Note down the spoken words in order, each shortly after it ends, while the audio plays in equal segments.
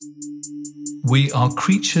We are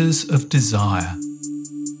creatures of desire.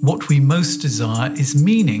 What we most desire is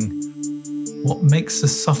meaning. What makes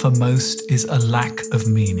us suffer most is a lack of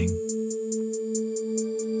meaning.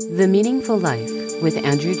 The Meaningful Life with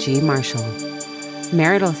Andrew G. Marshall.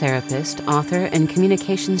 Marital therapist, author, and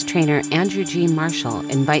communications trainer Andrew G. Marshall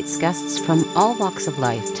invites guests from all walks of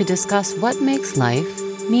life to discuss what makes life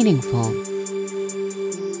meaningful.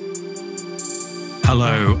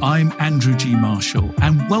 Hello, I'm Andrew G. Marshall,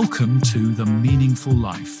 and welcome to The Meaningful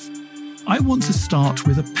Life. I want to start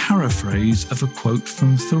with a paraphrase of a quote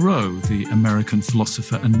from Thoreau, the American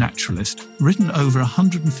philosopher and naturalist, written over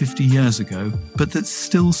 150 years ago, but that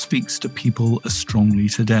still speaks to people as strongly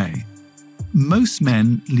today. Most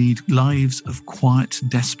men lead lives of quiet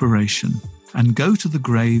desperation and go to the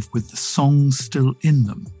grave with the songs still in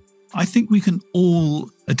them. I think we can all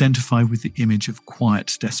identify with the image of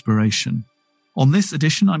quiet desperation. On this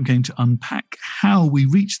edition, I'm going to unpack how we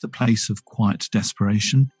reach the place of quiet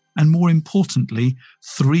desperation and, more importantly,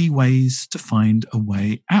 3 ways to find a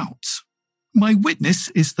way out. My witness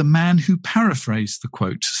is the man who paraphrased the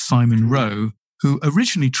quote, Simon Rowe, who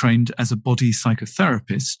originally trained as a body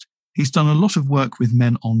psychotherapist. He's done a lot of work with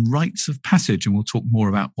men on rites of passage, and we'll talk more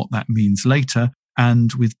about what that means later,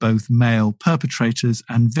 and with both male perpetrators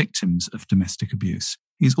and victims of domestic abuse.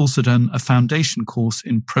 He's also done a foundation course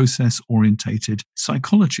in process-orientated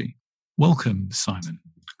psychology. Welcome, Simon.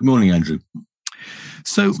 Good morning, Andrew.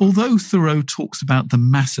 So, although Thoreau talks about the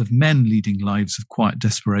mass of men leading lives of quiet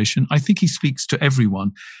desperation, I think he speaks to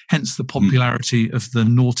everyone, hence the popularity of the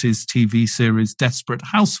noughties TV series Desperate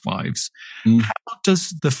Housewives. How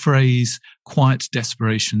does the phrase quiet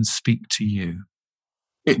desperation speak to you?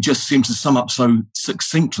 It just seems to sum up so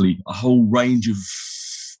succinctly a whole range of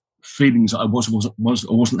feelings that I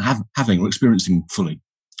wasn't having or experiencing fully.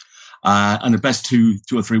 And the best two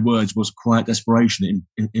or three words was quiet desperation.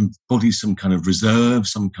 It embodies some kind of reserve,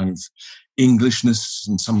 some kind of Englishness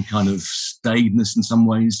and some kind of staidness in some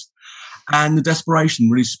ways. And the desperation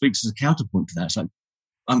really speaks as a counterpoint to that. It's like,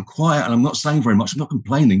 I'm quiet and I'm not saying very much. I'm not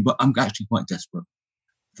complaining, but I'm actually quite desperate,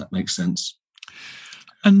 if that makes sense.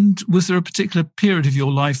 And was there a particular period of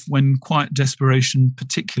your life when quiet desperation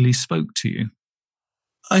particularly spoke to you?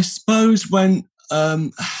 I suppose when,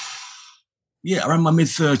 around my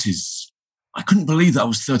mid-30s, I couldn't believe that I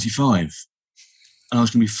was 35 and I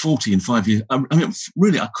was going to be 40 in 5 years. I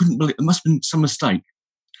couldn't believe it. Must have been some mistake.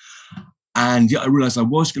 And I realised I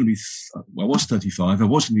was 35, I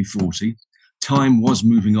was going to be 40. Time was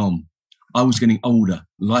moving on. I was getting older.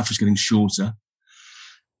 Life was getting shorter.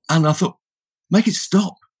 And I thought, make it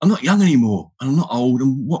stop. I'm not young anymore and I'm not old.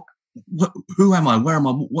 And who am I? Where am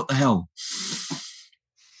I? What the hell?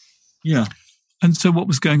 Yeah. And so what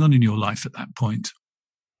was going on in your life at that point?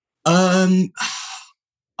 I'd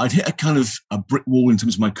hit a kind of a brick wall in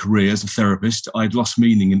terms of my career as a therapist. I'd lost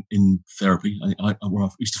meaning in therapy. Where I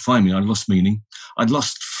used to find me, I'd lost meaning. I'd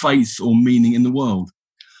lost faith or meaning in the world.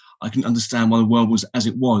 I couldn't understand why the world was as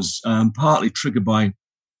it was, partly triggered by,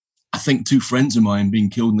 I think, 2 friends of mine being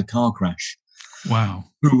killed in a car crash. Wow.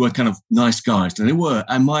 Who were kind of nice guys, and they were.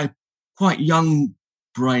 And my quite young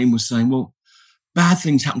brain was saying, well, bad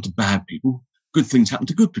things happen to bad people. Good things happen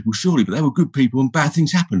to good people, surely, but they were good people and bad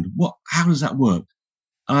things happened. How does that work?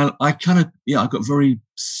 And I got very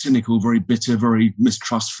cynical, very bitter, very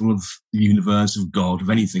mistrustful of the universe, of God, of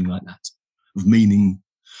anything like that, of meaning.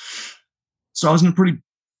 So I was in a pretty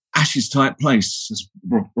ashes type place, as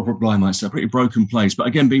Robert Bly might say, a pretty broken place. But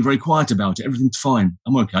again, being very quiet about it, everything's fine.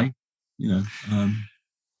 I'm okay,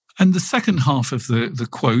 And the second half of the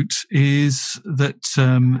quote is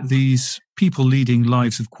that these people leading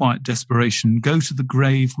lives of quiet desperation go to the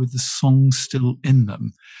grave with the song still in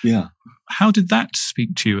them. Yeah. How did that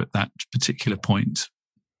speak to you at that particular point?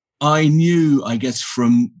 I knew, I guess,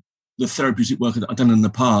 from the therapeutic work that I'd done in the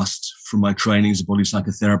past, from my training as a body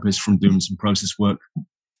psychotherapist, from doing some process work,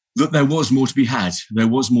 that there was more to be had. There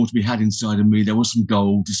was more to be had inside of me. There was some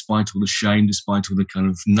gold, despite all the shame, despite all the kind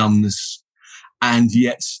of numbness. And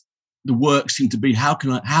yet the work seemed to be, how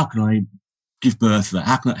can I give birth to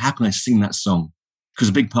that? How can I sing that song? Because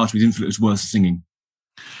a big part of me didn't feel it was worth singing.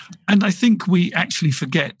 And I think we actually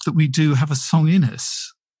forget that we do have a song in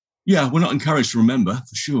us. Yeah, we're not encouraged to remember,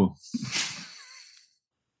 for sure.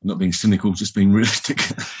 I'm not being cynical, just being realistic.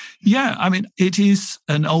 Yeah, I mean, it is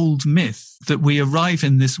an old myth that we arrive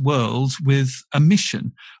in this world with a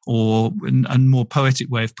mission, or a more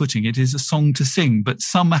poetic way of putting it is a song to sing. But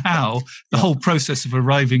somehow the whole process of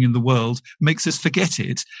arriving in the world makes us forget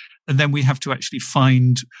it. And then we have to actually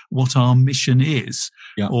find what our mission is.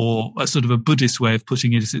 Yeah. Or a sort of a Buddhist way of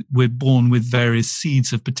putting it is that we're born with various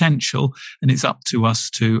seeds of potential, and it's up to us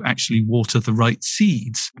to actually water the right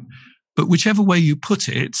seeds. But whichever way you put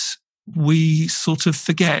it, we sort of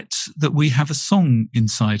forget that we have a song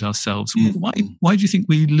inside ourselves. Why do you think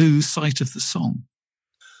we lose sight of the song?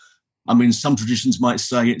 I mean, some traditions might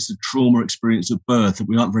say it's a trauma experience at birth, that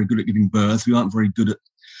we aren't very good at giving birth. We aren't very good at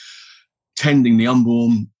tending the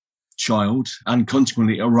unborn child, and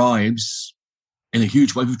consequently it arrives in a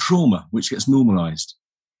huge wave of trauma, which gets normalised.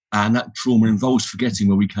 And that trauma involves forgetting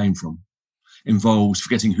where we came from, involves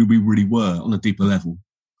forgetting who we really were on a deeper level.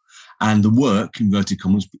 And the work, inverted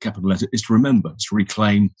commas, capital letter, is to remember, to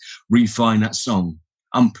reclaim, refine that song,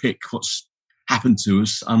 unpick what's happened to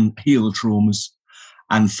us, heal the traumas,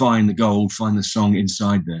 and find the gold, find the song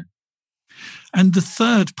inside there. And the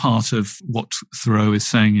third part of what Thoreau is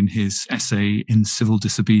saying in his essay in Civil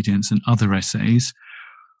Disobedience and Other Essays,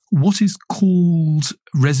 what is called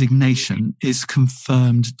resignation is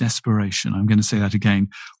confirmed desperation. I'm going to say that again.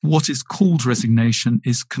 What is called resignation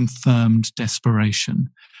is confirmed desperation.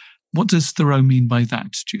 What does Thoreau mean by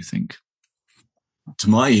that, do you think? To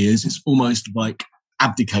my ears, it's almost like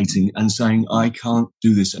abdicating and saying, I can't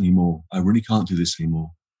do this anymore. I really can't do this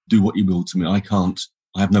anymore. Do what you will to me. I can't.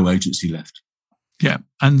 I have no agency left. Yeah,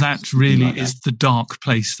 and that really is the dark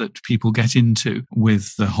place that people get into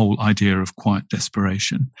with the whole idea of quiet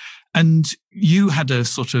desperation. And you had a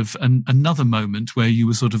sort of another moment where you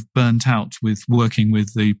were sort of burnt out with working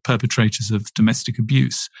with the perpetrators of domestic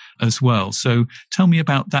abuse as well. So tell me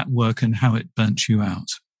about that work and how it burnt you out.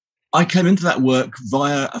 I came into that work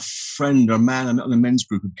via a friend, a man I met on a men's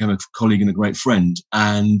group who became a colleague and a great friend.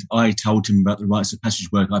 And I told him about the rites of passage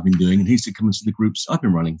work I've been doing. And he said, come into the groups I've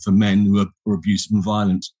been running for men who are abusive and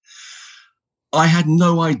violent. I had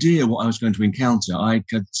no idea what I was going to encounter. I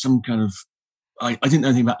had some kind of, I didn't know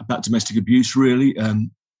anything about domestic abuse, really.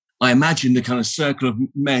 I imagined a kind of circle of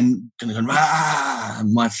men kind of going, ah,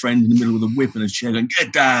 and my friend in the middle with a whip and a chair going,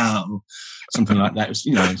 get down, something like that. It was,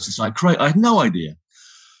 it's just like crazy. I had no idea.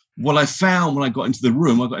 What I found when I got into the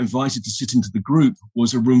room, I got invited to sit into the group,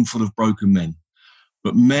 was a room full of broken men,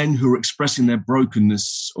 but men who were expressing their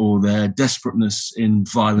brokenness or their desperateness in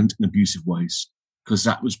violent and abusive ways, because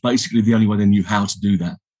that was basically the only way they knew how to do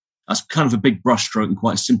that. That's kind of a big brushstroke and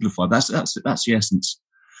quite simplified. That's the essence.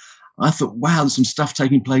 I thought, wow, there's some stuff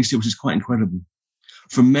taking place here, which is quite incredible.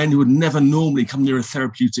 From men who would never normally come near a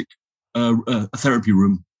therapy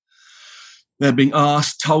room. They're being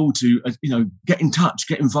asked, told to, get in touch,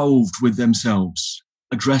 get involved with themselves,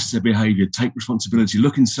 address their behaviour, take responsibility,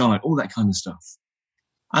 look inside, all that kind of stuff.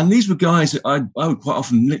 And these were guys that I would quite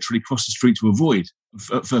often literally cross the street to avoid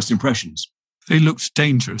at first impressions. They looked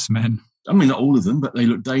dangerous men. I mean, not all of them, but they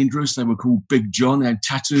looked dangerous. They were called Big John. They had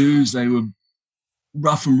tattoos. They were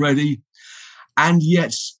rough and ready. And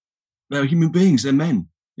yet, they were human beings. They're men.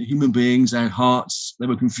 They're human beings. They had hearts. They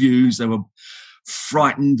were confused. They were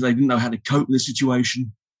frightened. They didn't know how to cope with the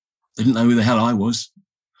situation. They didn't know who the hell I was.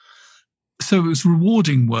 So it was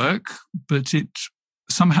rewarding work, but it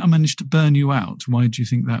somehow managed to burn you out. Why do you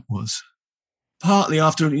think that was? Partly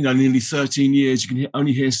after, nearly 13 years, you can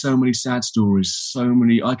only hear so many sad stories. I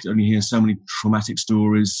could only hear so many traumatic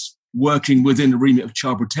stories. Working within the remit of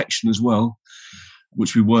child protection as well,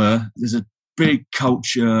 which we were, there's a big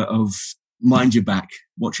culture of mind your back,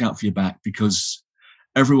 watch out for your back, because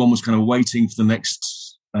everyone was kind of waiting for the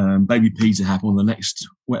next baby P to happen, or the next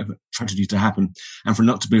whatever tragedy to happen, and for it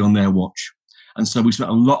not to be on their watch. And so we spent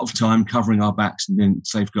a lot of time covering our backs and doing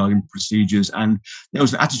safeguarding procedures. And there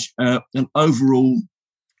was an overall,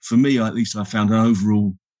 for me at least, I found an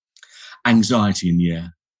overall anxiety in the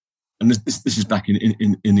air. And this is back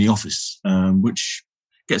in the office, which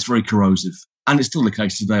gets very corrosive. And it's still the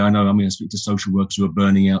case today. I know, I speak to social workers who are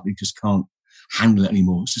burning out. They just can't handle it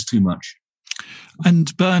anymore. It's just too much. And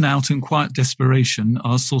burnout and quiet desperation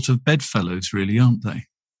are sort of bedfellows, really, aren't they?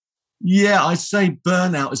 Yeah, I'd say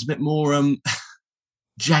burnout is a bit more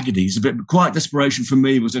jaggedy. It's a bit quiet desperation for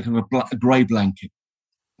me was a kind of a grey blanket.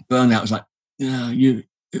 Burnout is like,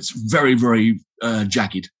 it's very, very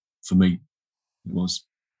jagged for me. It was.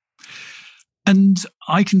 And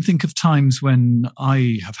I can think of times when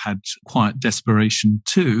I have had quiet desperation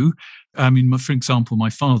too. For example, my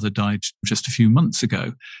father died just a few months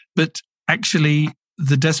ago, but actually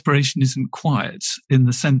the desperation isn't quiet in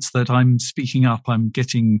the sense that I'm speaking up, I'm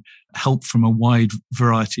getting help from a wide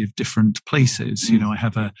variety of different places.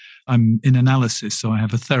 I'm in analysis, so I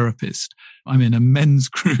have a therapist. I'm in a men's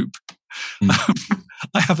group.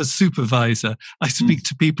 I have a supervisor. I speak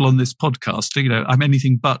to people on this podcast. I'm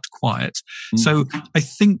anything but quiet. So I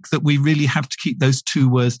think that we really have to keep those two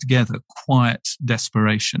words together, quiet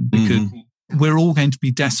desperation, because we're all going to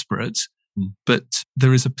be desperate, but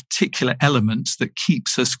there is a particular element that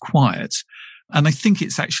keeps us quiet. And I think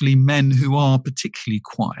it's actually men who are particularly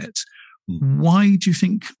quiet Why do you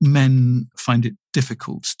think men find it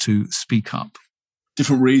difficult to speak up?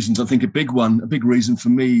 Different reasons. I think a big reason for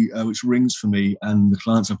me, which rings for me and the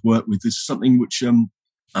clients I've worked with, is something which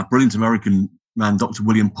a brilliant American man, Dr.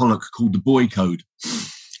 William Pollock, called the boy code.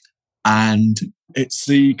 And it's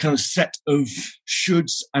the kind of set of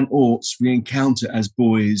shoulds and oughts we encounter as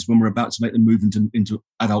boys when we're about to make the move into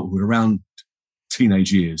adulthood, around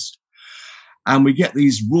teenage years. And we get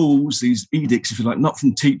these rules, these edicts, if you like, not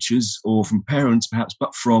from teachers or from parents perhaps,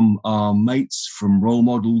 but from our mates, from role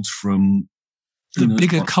models, from the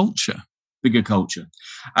bigger culture. Bigger culture.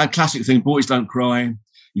 A classic thing, boys don't cry.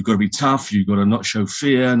 You've got to be tough. You've got to not show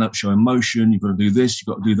fear, not show emotion. You've got to do this.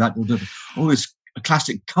 You've got to do that. All this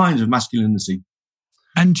classic kinds of masculinity.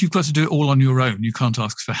 And you've got to do it all on your own. You can't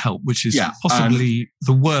ask for help, which is possibly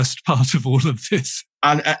the worst part of all of this.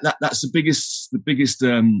 And that's the biggest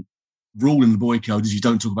rule in the boy code is you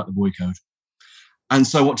don't talk about the boy code. And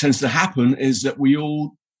so what tends to happen is that we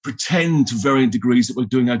all pretend to varying degrees that we're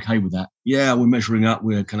doing okay with that. Yeah, we're measuring up.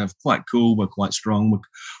 We're kind of quite cool. We're quite strong.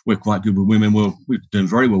 We're quite good with women. We're doing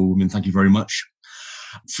very well with women. Thank you very much.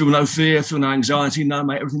 Feel no fear, feel no anxiety. No,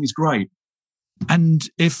 mate, everything is great. And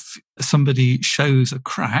if somebody shows a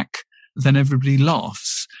crack, then everybody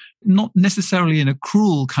laughs. Not necessarily in a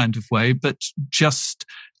cruel kind of way, but just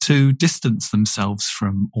to distance themselves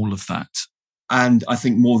from all of that. And I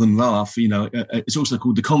think more than laugh, it's also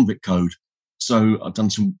called the convict code. So I've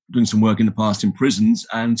doing some work in the past in prisons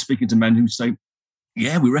and speaking to men who say,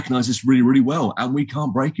 yeah, we recognize this really, really well and we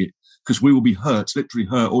can't break it because we will be hurt, literally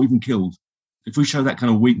hurt or even killed. If we show that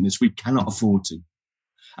kind of weakness, we cannot afford to.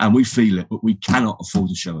 And we feel it, but we cannot afford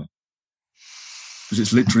to show it because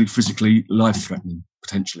it's literally physically life-threatening,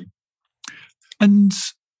 potentially. And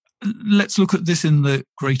let's look at this in the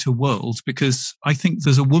greater world, because I think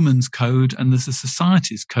there's a woman's code and there's a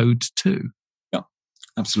society's code too. Yeah,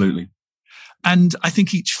 absolutely. And I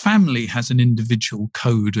think each family has an individual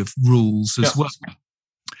code of rules as well.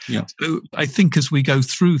 Yeah. So I think as we go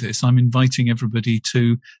through this, I'm inviting everybody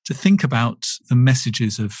to think about the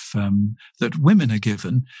messages of that women are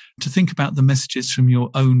given, to think about the messages from your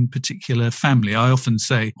own particular family. I often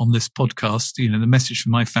say on this podcast, the message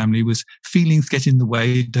from my family was feelings get in the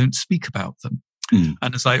way, don't speak about them.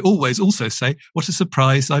 And as I always also say, what a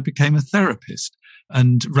surprise, I became a therapist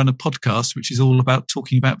and run a podcast which is all about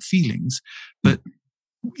talking about feelings. But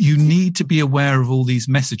you need to be aware of all these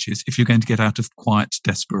messages if you're going to get out of quiet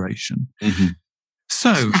desperation. Mm-hmm.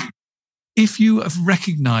 So if you have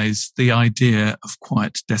recognized the idea of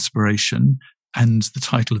quiet desperation and the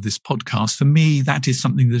title of this podcast, for me, that is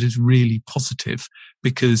something that is really positive,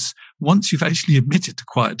 because once you've actually admitted to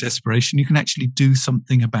quiet desperation, you can actually do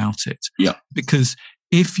something about it. Yeah. Because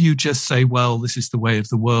if you just say, well, this is the way of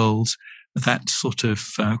the world, that sort of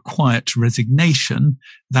quiet resignation,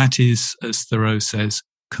 that is, as Thoreau says,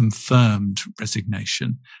 confirmed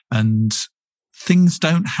resignation, and things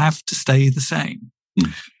don't have to stay the same.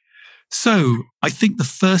 So I think the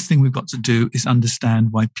first thing we've got to do is understand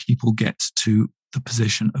why people get to the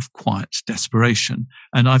position of quiet desperation.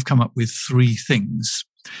 And I've come up with 3 things.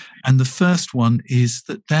 And the first one is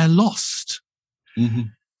that they're lost. Mm-hmm.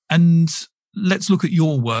 And let's look at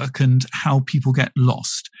your work and how people get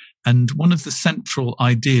lost. And one of the central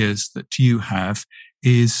ideas that you have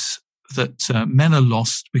is that men are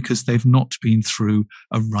lost because they've not been through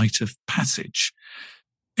a rite of passage.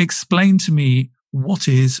 Explain to me, what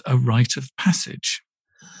is a rite of passage?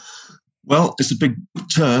 Well, it's a big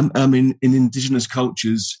term. I mean, in indigenous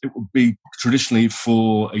cultures, it would be traditionally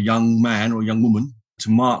for a young man or a young woman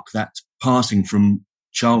to mark that passing from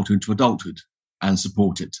childhood to adulthood and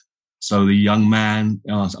support it. So the young man,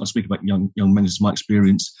 I'll speak about young men as my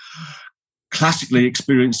experience, classically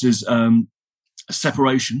experiences a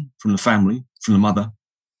separation from the family, from the mother,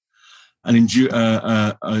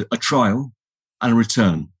 a trial and a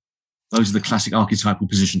return. Those are the classic archetypal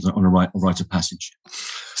positions on a rite of passage.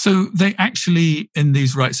 So they actually, in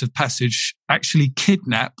these rites of passage, actually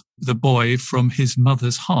kidnap the boy from his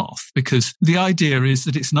mother's hearth, because the idea is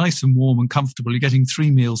that it's nice and warm and comfortable. You're getting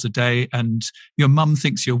 3 meals a day and your mum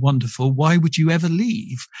thinks you're wonderful. Why would you ever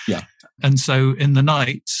leave? Yeah. And so in the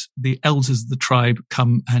night, the elders of the tribe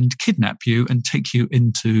come and kidnap you and take you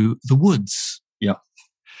into the woods. Yeah.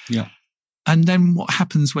 Yeah. And then what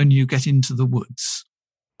happens when you get into the woods?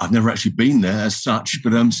 I've never actually been there as such,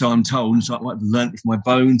 but so I'm told, so I've learned from my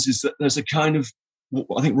bones, is that there's a kind of,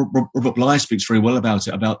 I think Robert Bly speaks very well about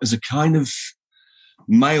it, there's a kind of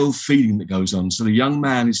male feeding that goes on. So the young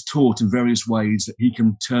man is taught in various ways that he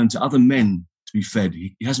can turn to other men to be fed.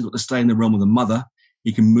 He hasn't got to stay in the realm of the mother.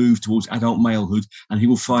 He can move towards adult malehood and he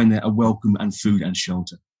will find there a welcome and food and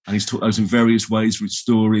shelter. And he's taught those in various ways, through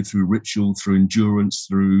story, through ritual, through endurance,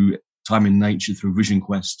 through time in nature, through vision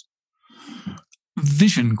quest.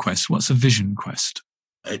 Vision quest? What's a vision quest?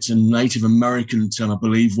 It's a Native American term, I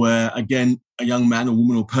believe, where, again, a young man or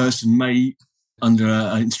woman or person may, under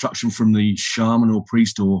instruction from the shaman or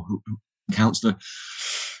priest or counselor,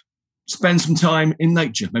 spend some time in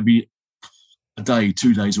nature, maybe a day,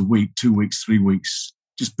 2 days, a week, 2 weeks, 3 weeks,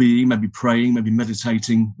 just being, maybe praying, maybe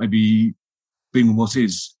meditating, maybe being what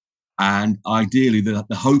is. And ideally, the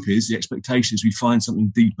hope is, the expectation is we find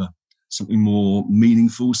something deeper, something more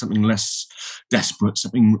meaningful, something less desperate,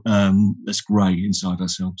 something less grey inside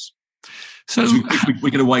ourselves. So we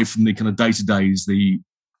get away from the kind of day-to-days, the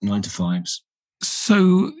 9-to-5s.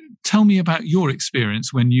 So tell me about your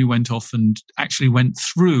experience when you went off and actually went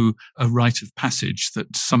through a rite of passage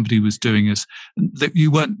that somebody was doing, that you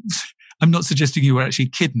weren't. I'm not suggesting you were actually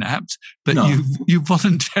kidnapped, but no. you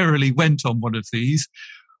voluntarily went on one of these.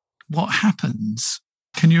 What happens?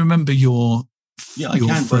 Can you remember your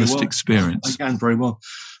first experience? I can very well.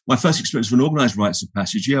 My first experience of an organised rites of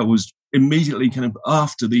passage, was immediately kind of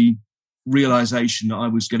after the realisation that I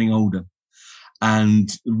was getting older, and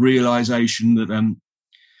the realisation that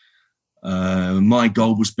my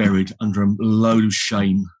goal was buried under a load of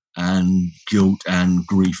shame and guilt and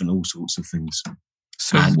grief and all sorts of things.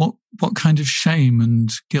 So what kind of shame and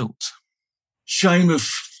guilt? Shame of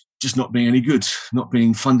just not being any good, not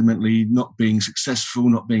being successful,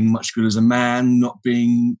 not being much good as a man, not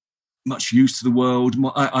being much use to the world.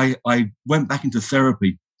 I went back into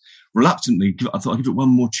therapy reluctantly. I thought I'd give it one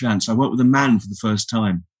more chance. I worked with a man for the first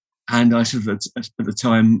time. And I said at the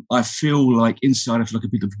time, I feel like inside I feel like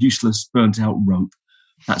a bit of useless, burnt out rope.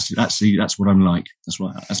 That's what I'm like. That's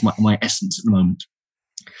my essence at the moment.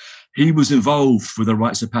 He was involved with the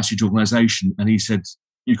Rites of Passage organisation, and he said,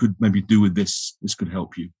 you could maybe do with this. This could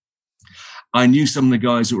help you. I knew some of the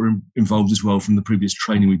guys that were involved as well from the previous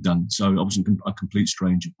training we'd done, so I wasn't a complete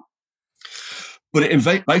stranger. But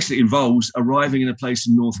it basically involves arriving in a place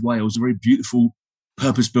in North Wales, a very beautiful,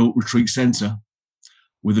 purpose-built retreat centre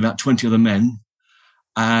with about 20 other men,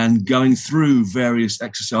 and going through various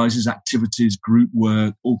exercises, activities, group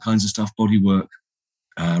work, all kinds of stuff, body work,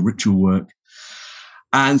 ritual work.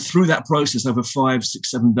 And through that process, over 5,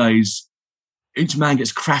 6, 7 days, each man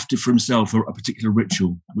gets crafted for himself a particular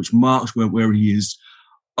ritual, which marks where he is,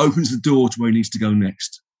 opens the door to where he needs to go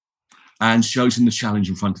next, and shows him the challenge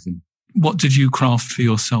in front of him. What did you craft for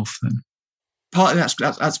yourself then? Partly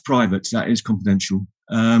that's private, that is confidential.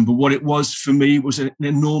 But what it was for me was an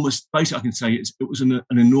enormous, basically I can say it was an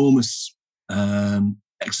enormous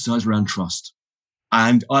exercise around trust.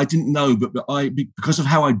 And I didn't know, but because of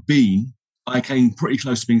how I'd been, I came pretty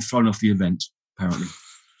close to being thrown off the event, apparently.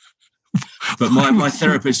 But my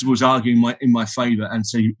therapist was arguing in my favour and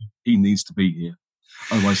saying he needs to be here,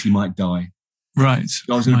 otherwise he might die. Right.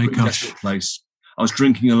 So I was in a pretty desperate place. I was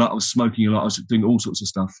drinking a lot, I was smoking a lot, I was doing all sorts of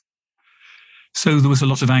stuff. So there was a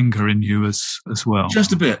lot of anger in you as well?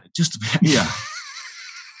 Just a bit, yeah.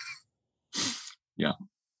 Yeah.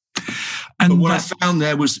 But what I found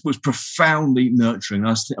there was profoundly nurturing.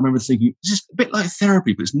 I remember thinking, this is a bit like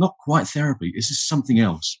therapy, but it's not quite therapy. This is something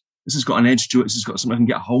else. This has got an edge to it. This has got something I can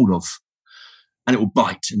get hold of. And it will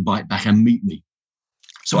bite back and meet me.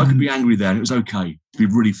 So I could be angry there, and it was okay to be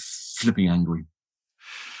really flipping angry.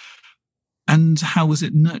 And how was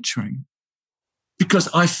it nurturing? Because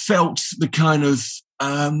I felt the kind of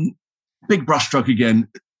big brushstroke again.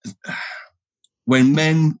 When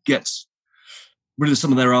men get rid of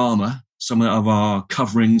some of their armour, some of our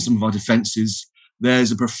coverings, some of our defences,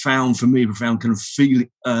 there's a profound kind of feeling.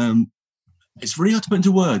 It's really hard to put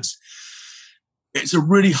into words. It's a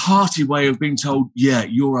really hearty way of being told, yeah,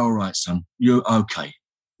 you're all right, son. You're okay.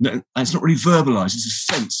 No, it's not really verbalised. It's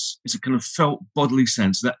a sense. It's a kind of felt bodily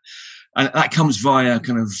sense and that comes via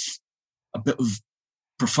kind of a bit of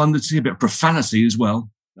profundity, a bit of profanity as well,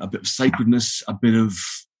 a bit of sacredness, a bit of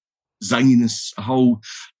zaniness,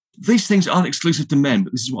 these things aren't exclusive to men,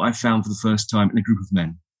 but this is what I found for the first time in a group of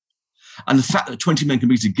men. And the fact that 20 men can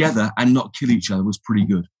be together and not kill each other was pretty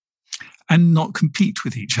good. And not compete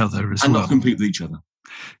with each other as well. And not compete with each other.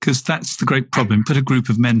 Because that's the great problem. Put a group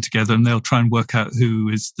of men together and they'll try and work out who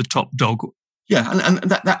is the top dog. Yeah, and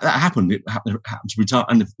that happened. It happened every time.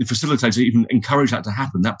 And the facilitator even encouraged that to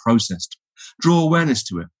happen, that process. Draw awareness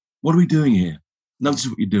to it. What are we doing here? Notice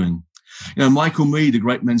what you're doing. You know, Michael Mead, a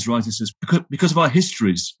great men's writer, says, because of our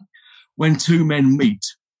histories, when two men meet,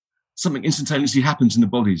 something instantaneously happens in the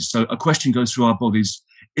bodies. So a question goes through our bodies,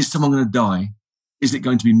 is someone going to die? Is it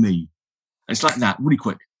going to be me? And it's like that, really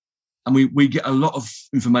quick. And we get a lot of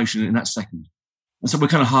information in that second. And so we're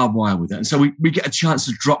kind of hardwired with it. And so we get a chance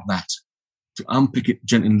to drop that, to unpick it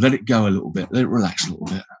gently and let it go a little bit, let it relax a little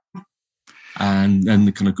bit. And then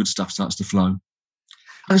the kind of good stuff starts to flow. And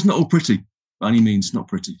it's not all pretty, by any means, not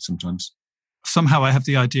pretty sometimes. Somehow I have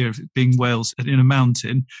the idea of it being Wales in a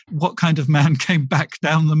mountain. What kind of man came back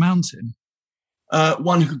down the mountain?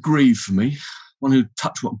 One who could grieve for me, one who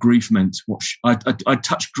touched what grief meant. I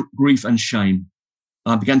touched grief and shame.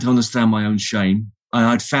 I began to understand my own shame, and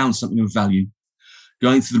I'd found something of value.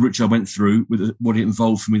 Going through the ritual I went through, with what it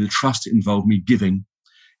involved for me, the trust it involved me giving,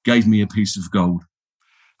 gave me a piece of gold.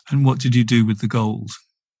 And what did you do with the gold?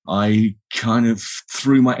 I kind of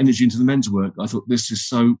threw my energy into the men's work. I thought, this is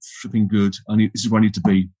so flipping good. This is where I need to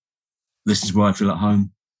be. This is where I feel at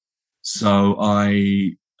home. So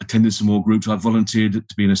I attended some more groups. I volunteered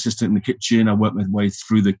to be an assistant in the kitchen. I worked my way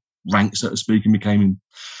through the ranks, so to speak, and became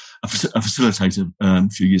a facilitator a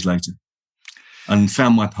few years later and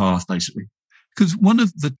found my path, basically. Because one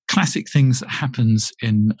of the classic things that happens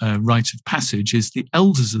in a rite of passage is the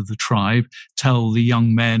elders of the tribe tell the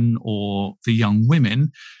young men or the young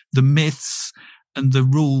women the myths and the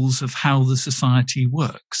rules of how the society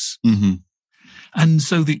works. Mm-hmm. And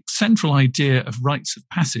so the central idea of rites of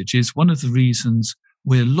passage is one of the reasons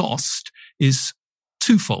we're lost is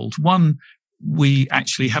twofold. One, we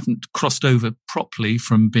actually haven't crossed over properly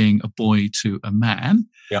from being a boy to a man.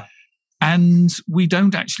 Yeah. And we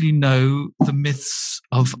don't actually know the myths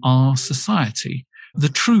of our society, the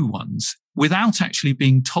true ones. Without actually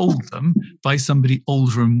being told them by somebody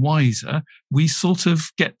older and wiser, we sort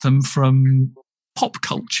of get them from pop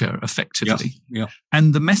culture, effectively. Yeah.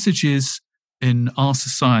 And the messages in our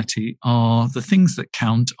society are the things that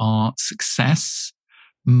count are success,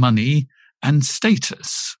 money, and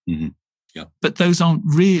status. Mm-hmm. Yeah. But those aren't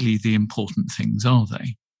really the important things, are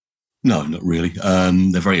they? No, not really.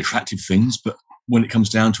 They're very attractive things, but when it comes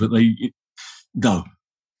down to it, no.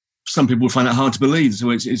 Some people find it hard to believe, so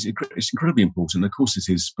it's incredibly important. Of course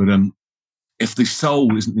it is, but if the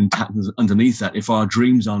soul isn't intact underneath that, if our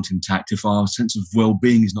dreams aren't intact, if our sense of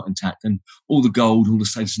well-being is not intact, then all the gold, all the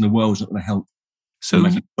status in the world is not going to help. So,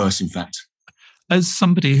 make it worse, in fact. As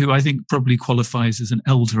somebody who I think probably qualifies as an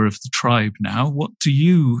elder of the tribe now, what do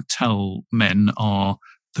you tell men are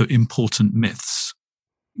the important myths?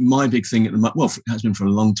 My big thing at the moment, well, it has been for a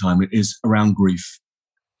long time, it is around grief.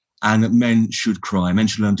 And that men should cry, men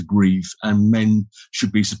should learn to grieve, and men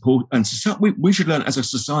should be supported. And we should learn as a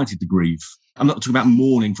society to grieve. I'm not talking about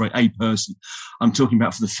mourning for a person. I'm talking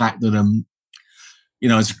about for the fact that,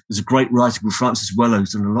 there's a great writer called Francis Wello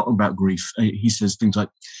who's done a lot about grief. He says things like,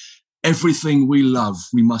 everything we love,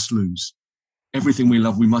 we must lose. Everything we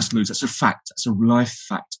love, we must lose. That's a fact. That's a life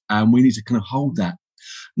fact. And we need to kind of hold that.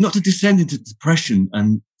 Not to descend into depression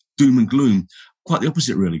and doom and gloom, quite the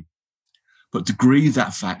opposite, really, but to grieve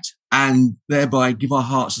that fact and thereby give our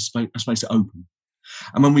hearts a space to open.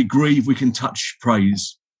 And when we grieve, we can touch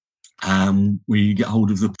praise and we get hold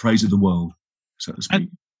of the praise of the world, so to speak.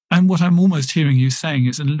 And what I'm almost hearing you saying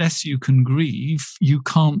is unless you can grieve, you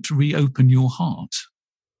can't reopen your heart.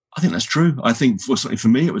 I think that's true. I think certainly for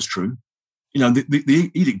me, it was true.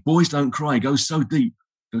 The edict, boys don't cry, goes so deep.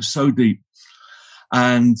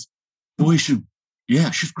 And boys should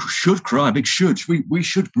cry, big should. We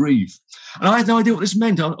should grieve. And I had no idea what this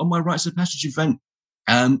meant on my rites of passage event.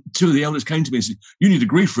 Two of the elders came to me and said, "You need a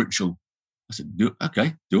grief ritual." I said,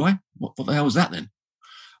 "Okay, do I? What the hell was that then?"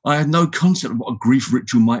 I had no concept of what a grief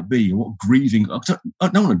ritual might be, or what grieving. No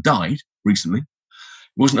one had died recently. It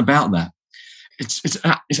wasn't about that.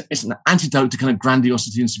 It's an antidote to kind of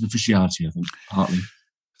grandiosity and superficiality, I think, partly.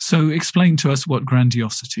 So explain to us what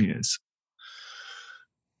grandiosity is.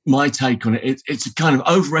 My take on it, it's a kind of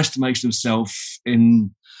overestimation of self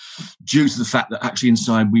due to the fact that actually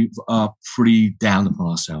inside we are pretty down upon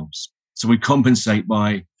ourselves. So we compensate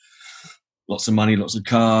by lots of money, lots of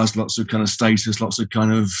cars, lots of kind of status, lots of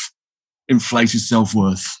kind of inflated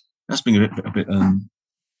self-worth. That's being a bit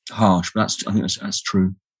harsh, but I think that's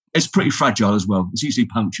true. It's pretty fragile as well. It's easily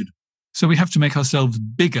punctured. So we have to make ourselves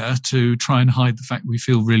bigger to try and hide the fact we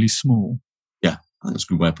feel really small. Yeah, I think that's a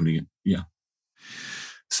good way of putting it. Yeah.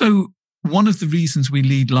 So one of the reasons we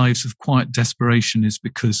lead lives of quiet desperation is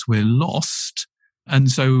because we're lost. And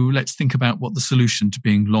so let's think about what the solution to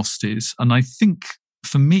being lost is. And I think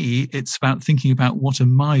for me, it's about thinking about what are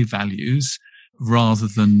my values rather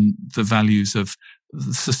than the values of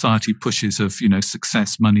the society pushes of,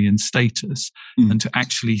 success, money and status, and to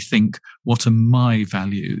actually think, what are my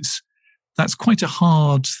values? That's quite a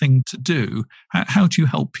hard thing to do. How do you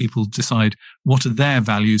help people decide what are their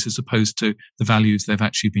values as opposed to the values they've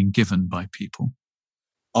actually been given by people?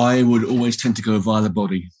 I would always tend to go via the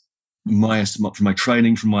body. from my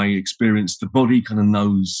training, from my experience, the body kind of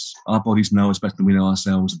knows, our bodies know us better than we know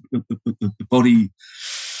ourselves. The body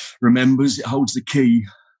remembers, it holds the key,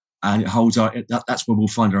 and it holds that's where we'll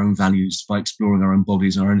find our own values, by exploring our own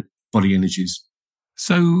bodies, our own body energies.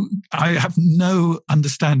 So I have no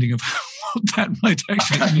understanding of what that might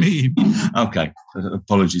actually mean. Okay,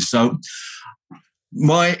 apologies. So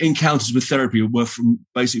my encounters with therapy were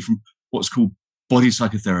basically from what's called body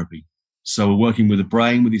psychotherapy. So we're working with the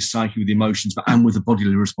brain, with the psyche, with the emotions, and with the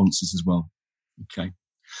bodily responses as well. Okay.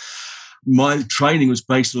 My training was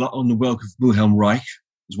based a lot on the work of Wilhelm Reich,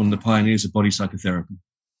 who's one of the pioneers of body psychotherapy.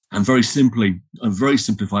 And very simply, a very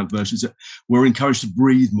simplified version is that we're encouraged to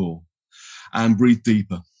breathe more and breathe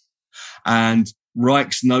deeper. And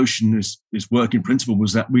Reich's notion, his working principle,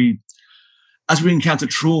 was that as we encounter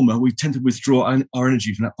trauma, we tend to withdraw our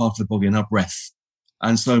energy from that part of the body and our breath.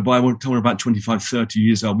 And so by the time we're about 25, 30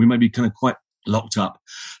 years old, we may be kind of quite locked up.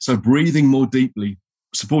 So breathing more deeply,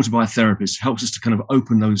 supported by a therapist, helps us to kind of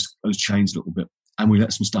open those chains a little bit, and we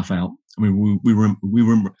let some stuff out. I mean, we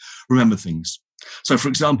remember things. So, for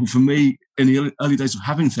example, for me, in the early days of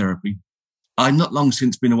having therapy, I'd not long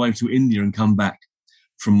since been away to India and come back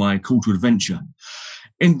from my call to adventure.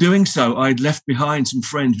 In doing so, I'd left behind some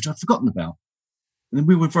friends which I'd forgotten about. And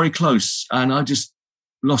we were very close, and I just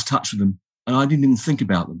lost touch with them, and I didn't even think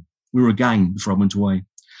about them. We were a gang before I went away.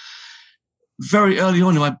 Very early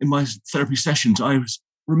on in my therapy sessions, I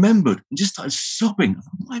remembered and just started sobbing. I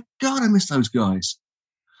thought, oh my God, I miss those guys.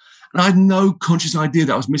 And I had no conscious idea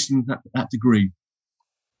that I was missing that degree.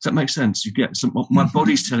 Does that make sense? You get my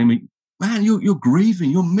body's telling me, man, you're grieving,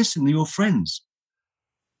 you're missing your friends.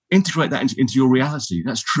 Integrate that into your reality.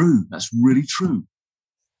 That's true. That's really true.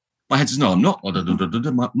 My head says, no, I'm not.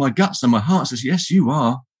 My guts and my heart says, yes, you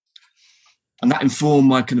are. And that informed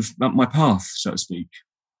my path, so to speak.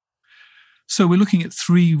 So we're looking at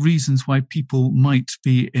 3 reasons why people might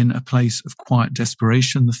be in a place of quiet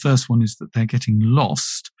desperation. The first one is that they're getting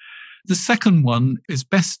lost. The second one is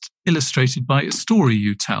best illustrated by a story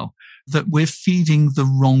you tell, that we're feeding the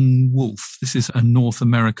wrong wolf. This is a North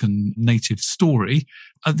American native story,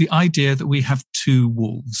 the idea that we have 2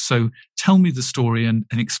 wolves. So tell me the story and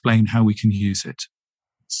explain how we can use it.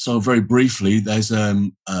 So very briefly, there's I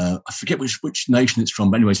forget which nation it's from,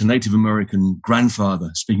 but anyway, it's a Native American grandfather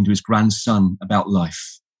speaking to his grandson about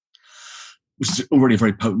life, which is already a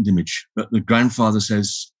very potent image. But the grandfather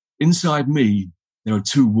says, inside me, there are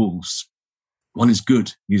 2 wolves. One is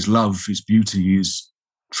good. He is love, he is beauty, he is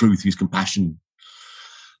truth, he is compassion.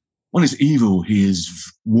 One is evil. He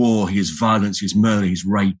is war, he is violence, he is murder, he is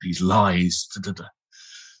rape, he is lies.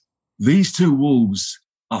 These 2 wolves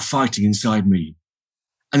are fighting inside me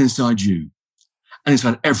and inside you and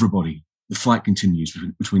inside everybody. The fight continues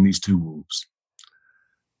between these 2 wolves.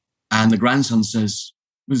 And the grandson says,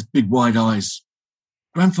 with big wide eyes,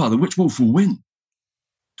 Grandfather, which wolf will win?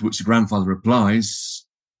 To which the grandfather replies,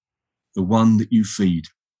 the one that you feed.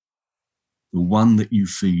 The one that you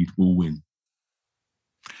feed will win.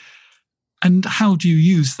 And how do you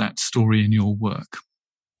use that story in your work?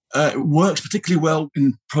 It works particularly well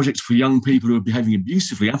in projects for young people who are behaving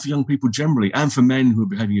abusively, and for young people generally, and for men who are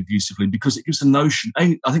behaving abusively, because it gives a notion. I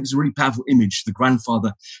think it's a really powerful image, the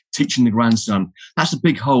grandfather teaching the grandson. That's a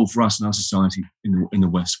big hole for us in our society in the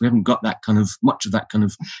West. We haven't got much of that kind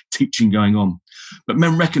of teaching going on. But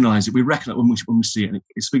men recognise it. We recognise it when we see it, and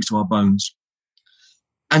it speaks to our bones.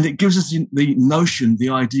 And it gives us the notion, the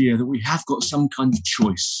idea that we have got some kind of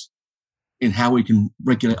choice in how we can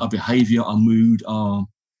regulate our behaviour, our mood, our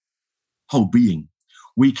whole being.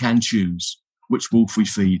 We can choose which wolf we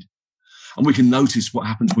feed. And we can notice what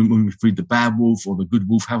happens when we feed the bad wolf or the good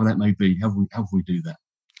wolf, however that may be. How do we do that?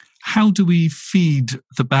 How do we feed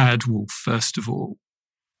the bad wolf, first of all?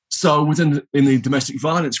 So in the domestic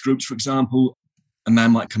violence groups, for example, a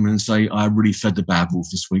man might come in and say, I really fed the bad wolf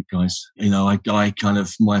this week, guys. You know,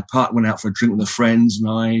 my partner went out for a drink with her friends, and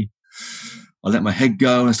I let my head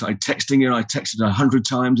go and I started texting her. I texted her 100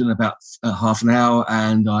 times in about half an hour,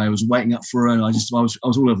 and I was waiting up for her, and I was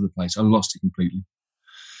all over the place. I lost it completely.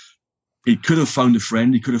 He could have phoned a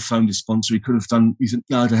friend. He could have phoned a sponsor. He said,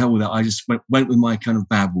 no, to hell with that. I just went with my kind of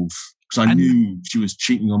bad wolf because I knew she was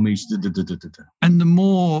cheating on me. And the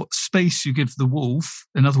more space you give the wolf,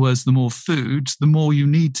 in other words, the more food, the more you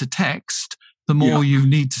need to text, the more you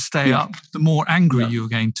need to stay up, the more angry you're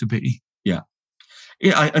going to be. Yeah.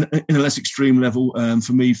 Yeah, in a less extreme level,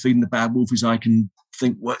 for me, feeding the bad wolf is I can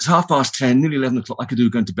think, well, it's 10:30, nearly 11 o'clock. I could do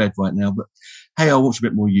going to bed right now, but hey, I'll watch a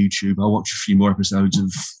bit more YouTube. I'll watch a few more episodes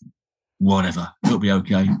of whatever. It'll be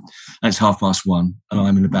okay. And it's 1:30, and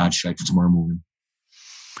I'm in a bad shape for tomorrow morning.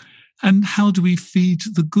 And how do we feed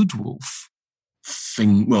the good wolf?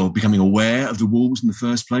 becoming aware of the wolves in the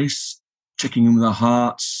first place, checking in with our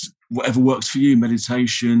hearts, whatever works for you,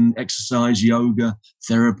 meditation, exercise, yoga,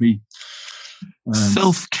 therapy.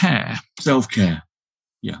 Self-care. Self-care,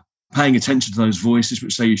 yeah. Paying attention to those voices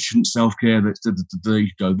which say you shouldn't self-care, that you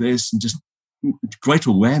go this, and just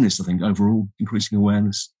greater awareness, I think, overall, increasing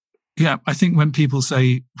awareness. Yeah, I think when people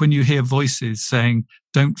say, when you hear voices saying,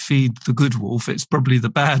 don't feed the good wolf, it's probably the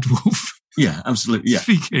bad wolf. Yeah, absolutely. Yeah.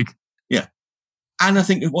 Speaking. Yeah. And I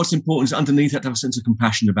think what's important is underneath that to have a sense of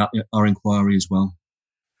compassion about our inquiry as well.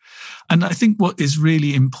 And I think what is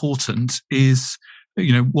really important is,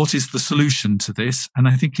 what is the solution to this? And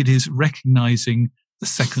I think it is recognizing the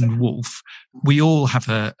second wolf. We all have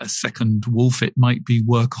a second wolf. It might be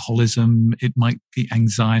workaholism. It might be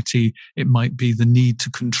anxiety. It might be the need to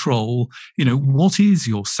control. What is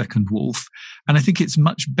your second wolf? And I think it's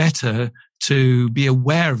much better to be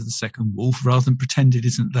aware of the second wolf rather than pretend it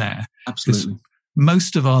isn't there. Absolutely.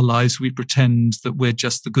 Most of our lives, we pretend that we're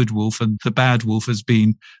just the good wolf and the bad wolf has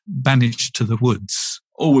been banished to the woods.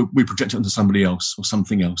 Or we project it onto somebody else or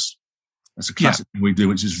something else. That's a classic thing we do,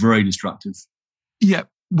 which is very destructive. Yeah,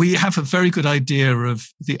 we have a very good idea of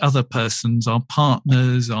the other person's, our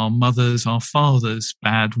partners, our mothers, our father's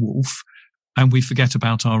bad wolf, and we forget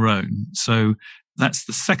about our own. So that's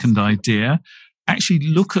the second idea. Actually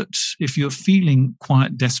look at, if you're feeling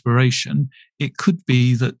quiet desperation, it could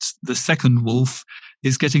be that the second wolf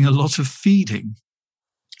is getting a lot of feeding.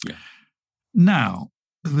 Yeah. Now,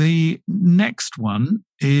 the next one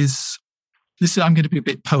is, I'm going to be a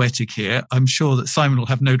bit poetic here. I'm sure that Simon will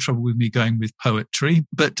have no trouble with me going with poetry,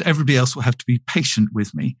 but everybody else will have to be patient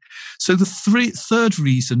with me. So the third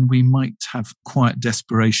reason we might have quiet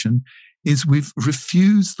desperation is we've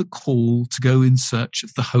refused the call to go in search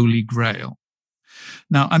of the Holy Grail.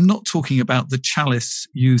 Now, I'm not talking about the chalice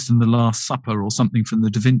used in the Last Supper or something from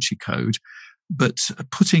the Da Vinci Code, but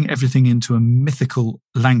putting everything into a mythical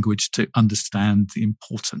language to understand the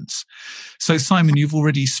importance. So, Simon, you've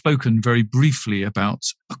already spoken very briefly about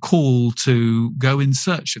a call to go in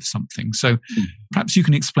search of something. So perhaps you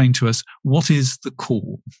can explain to us, what is the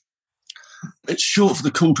call? It's short for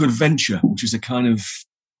the call to adventure, which is a kind of,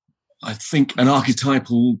 I think, an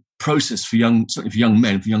archetypal process certainly for young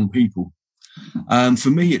men, for young people. For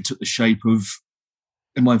me, it took the shape of,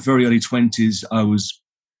 in my very early 20s,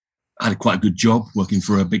 I had quite a good job working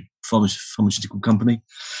for a big pharmaceutical company.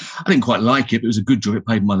 I didn't quite like it, but it was a good job. It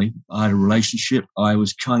paid money. I had a relationship. I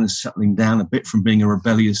was kind of settling down a bit from being a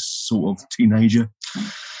rebellious sort of teenager.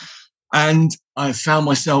 And I found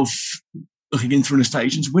myself looking in through an estate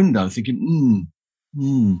agent's window thinking,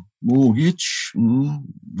 mortgage,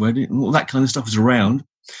 wedding, all that kind of stuff was around.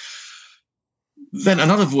 Then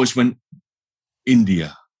another voice went,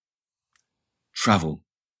 India, travel,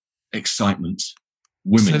 excitement,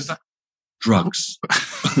 women, drugs.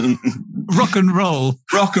 Rock and roll.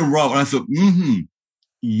 Rock and roll. And I thought,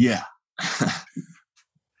 yeah.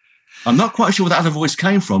 I'm not quite sure where that other voice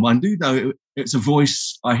came from. I do know it's a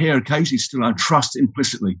voice I hear occasionally still. I trust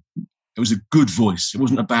implicitly. It was a good voice. It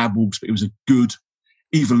wasn't a bad voice, but it was a good,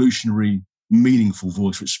 evolutionary, meaningful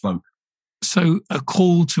voice which spoke. So a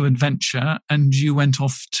call to adventure, and you went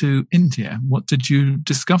off to India. What did you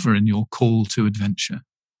discover in your call to adventure?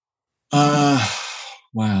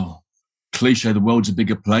 Wow. Cliche, the world's a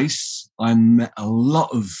bigger place. I met a lot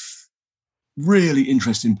of really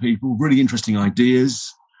interesting people, really interesting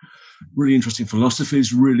ideas, really interesting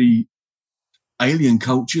philosophies, really alien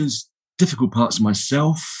cultures, difficult parts of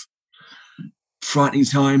myself, frightening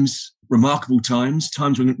times, remarkable times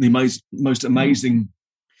when the most amazing.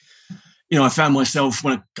 I found myself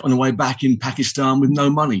on the way back in Pakistan with no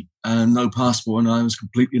money and no passport, and I was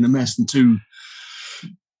completely in a mess. And two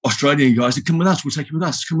Australian guys said, come with us, we'll take you with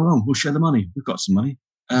us, come along, we'll share the money. We've got some money.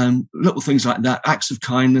 And little things like that, acts of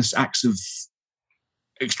kindness, acts of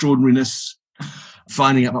extraordinariness,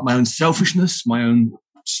 finding out about my own selfishness, my own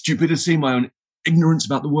stupidity, my own ignorance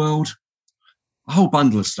about the world, a whole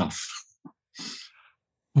bundle of stuff.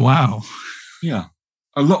 Wow. Yeah.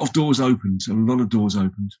 A lot of doors opened.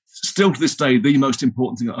 Still to this day, the most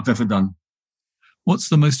important thing I've ever done. What's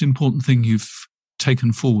the most important thing you've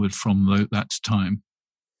taken forward from that time?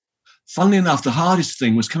 Funnily enough, the hardest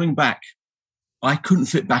thing was coming back. I couldn't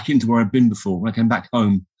fit back into where I'd been before. When I came back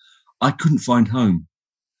home, I couldn't find home.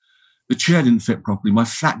 The chair didn't fit properly. My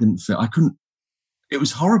flat didn't fit. It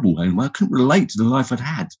was horrible home. I couldn't relate to the life I'd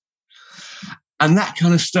had. And that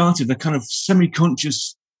kind of started a kind of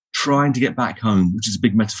semi-conscious trying to get back home, which is a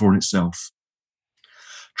big metaphor in itself.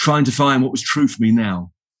 Trying to find what was true for me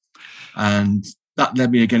now. And that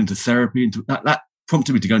led me again into therapy. That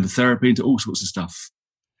prompted me to go into therapy, into all sorts of stuff.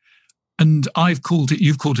 And you've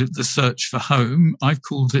called it the search for home. I've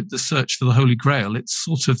called it the search for the Holy Grail. It's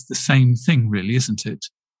sort of the same thing, really, isn't it?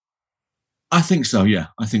 I think so, yeah.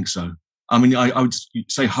 I think so. I mean, I would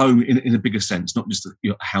say home in a bigger sense, not just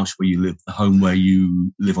your house where you live, the home where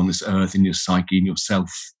you live on this earth, in your psyche, in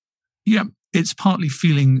yourself. Yeah, it's partly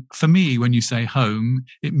feeling, for me, when you say home,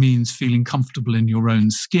 it means feeling comfortable in your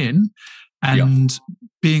own skin and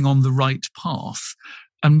being on the right path.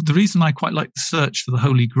 And the reason I quite like the search for the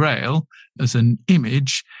Holy Grail as an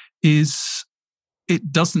image is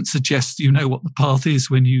it doesn't suggest you know what the path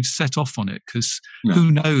is when you set off on it, because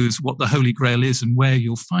who knows what the Holy Grail is and where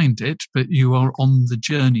you'll find it, but you are on the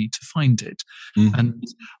journey to find it. Mm-hmm. And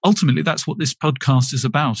ultimately, that's what this podcast is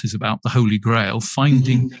about the Holy Grail,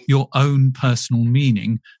 finding your own personal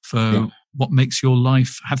meaning for what makes your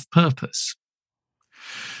life have purpose.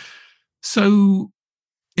 So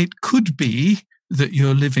it could be that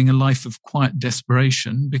you're living a life of quiet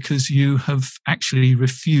desperation because you have actually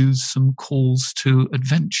refused some calls to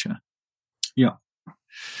adventure. Yeah.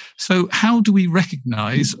 So how do we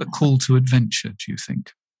recognize a call to adventure, do you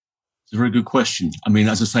think? It's a very good question. I mean,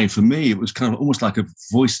 as I say, for me, it was kind of almost like a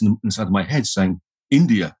voice inside of my head saying,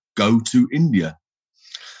 India, go to India.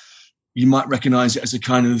 You might recognize it as a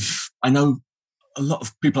kind of, I know a lot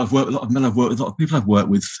of people I've worked with, a lot of men I've worked with, a lot of people I've worked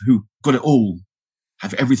with who got it all,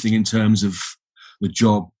 have everything in terms of the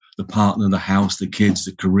job, the partner, the house, the kids,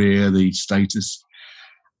 the career, the status.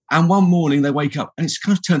 And one morning they wake up and it's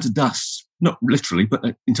kind of turned to dust. Not literally, but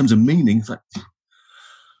in terms of meaning. It's like,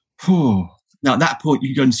 Now, at that point, you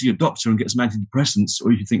can go and see a doctor and get some antidepressants,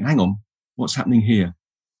 or you can think, hang on, what's happening here?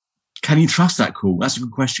 Can you trust that call? That's a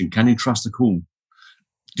good question. Can you trust the call?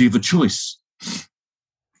 Do you have a choice?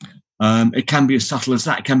 It can be as subtle as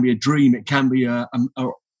that. It can be a dream. It can be a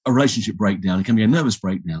relationship breakdown. It can be a nervous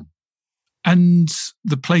breakdown. And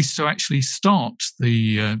the place to actually start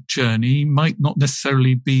the journey might not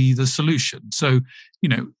necessarily be the solution. So,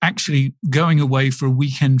 actually going away for a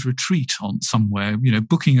weekend retreat on somewhere,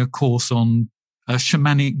 booking a course on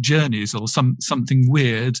shamanic journeys or something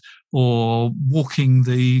weird, or walking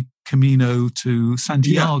the Camino to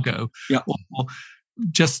Santiago, or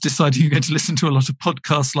just deciding you're going to listen to a lot of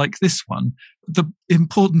podcasts like this one. The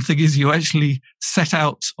important thing is you actually set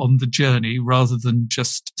out on the journey rather than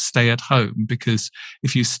just stay at home. Because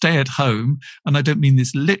if you stay at home, and I don't mean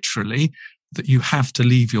this literally, that you have to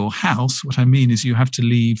leave your house. What I mean is you have to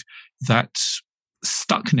leave that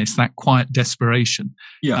stuckness, that quiet desperation.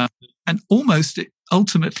 Yeah. And almost it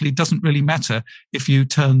ultimately doesn't really matter if you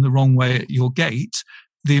turn the wrong way at your gate.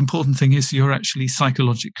 The important thing is you're actually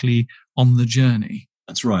psychologically on the journey.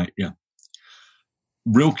 That's right, yeah.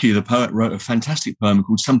 Rilke, the poet, wrote a fantastic poem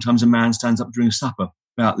called Sometimes a Man Stands Up During Supper,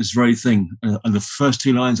 about this very thing. And the first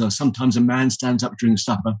two lines are, sometimes a man stands up during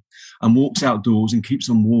supper and walks outdoors and keeps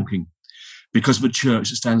on walking because of a church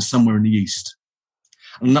that stands somewhere in the east.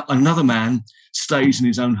 And another man stays in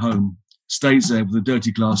his own home, stays there with the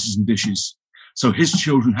dirty glasses and dishes. So his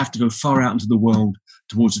children have to go far out into the world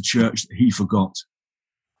towards a church that he forgot.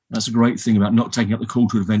 That's a great thing about not taking up the call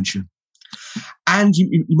to adventure. And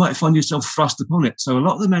you might find yourself thrust upon it. So a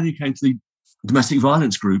lot of the men who came to the domestic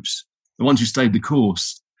violence groups, the ones who stayed the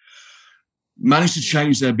course, managed to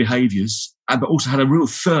change their behaviours, but also had a real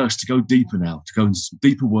thirst to go deeper now, to go into some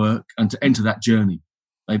deeper work and to enter that journey.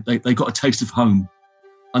 They got a taste of home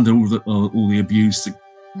under all the abuse, the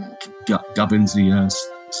gubbins, the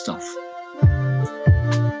stuff.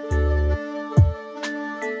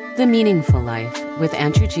 The Meaningful Life with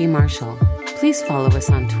Andrew G. Marshall. Please follow us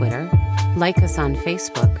on Twitter, like us on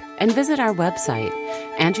Facebook, and visit our website,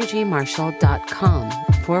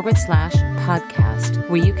 andrewgmarshall.com/podcast,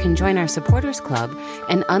 where you can join our supporters club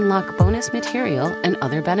and unlock bonus material and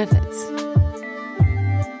other benefits.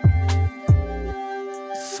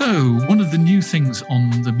 So, one of the new things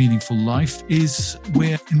on The Meaningful Life is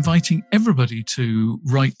we're inviting everybody to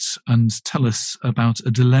write and tell us about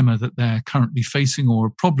a dilemma that they're currently facing or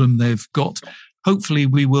a problem they've got. Hopefully,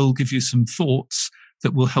 we will give you some thoughts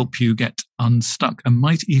that will help you get unstuck and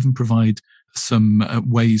might even provide some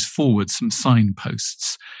ways forward, some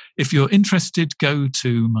signposts. If you're interested, go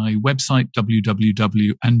to my website,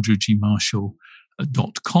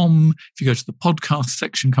 www.andrewgmarshall.com. If you go to the podcast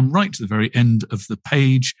section, come right to the very end of the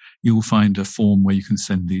page, you will find a form where you can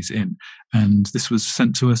send these in. And this was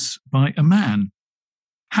sent to us by a man.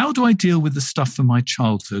 How do I deal with the stuff from my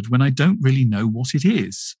childhood when I don't really know what it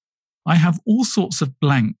is? I have all sorts of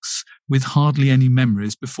blanks with hardly any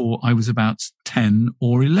memories before I was about 10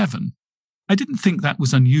 or 11. I didn't think that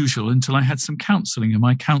was unusual until I had some counselling, and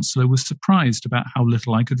my counsellor was surprised about how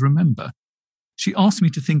little I could remember. She asked me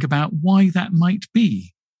to think about why that might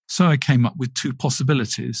be. So I came up with two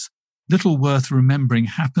possibilities. little worth remembering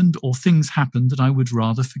happened, or things happened that I would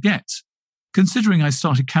rather forget. Considering I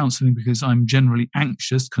started counselling because I'm generally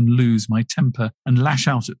anxious, can lose my temper and lash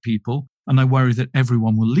out at people, and I worry that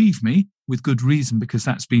everyone will leave me, with good reason because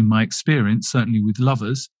that's been my experience, certainly with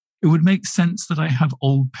lovers, it would make sense that I have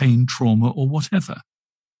old pain, trauma, or whatever.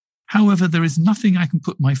 However, there is nothing I can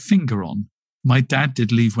put my finger on. My dad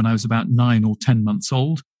did leave when I was about 9 or 10 months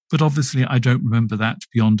old, but obviously I don't remember that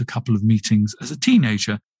beyond a couple of meetings as a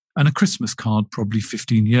teenager and a Christmas card probably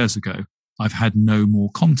 15 years ago. I've had no more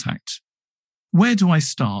contact. Where do I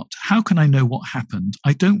start? How can I know what happened?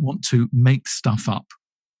 I don't want to make stuff up.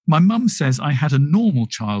 My mum says I had a normal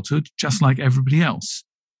childhood, just like everybody else.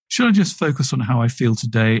 Should I just focus on how I feel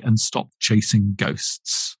today and stop chasing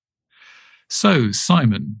ghosts? So,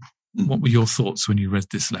 Simon, what were your thoughts when you read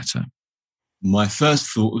this letter? My first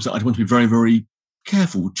thought was that I'd want to be very, very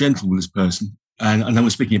careful, gentle with this person. And I know we're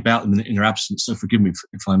speaking about them in their absence, so forgive me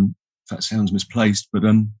if that sounds misplaced. But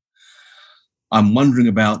I'm wondering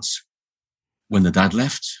about when the dad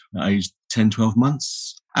left, at age 10, 12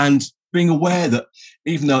 months, and being aware that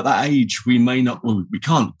even though at that age we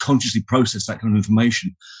can't consciously process that kind of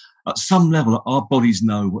information, at some level our bodies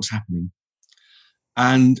know what's happening.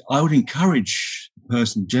 And I would encourage the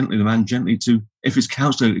person gently, the man gently, to, if his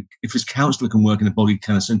counsellor can work in a body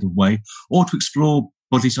kind of centered way, or to explore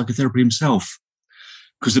body psychotherapy himself.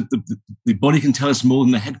 Because the body can tell us more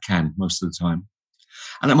than the head can most of the time.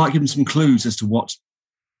 And it might give him some clues as to what,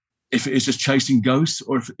 if it is just chasing ghosts,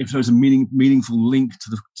 or if there's a meaningful link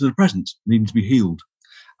to the present needing to be healed.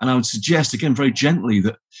 And I would suggest, again, very gently,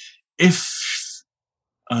 that if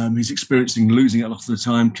he's experiencing losing it a lot of the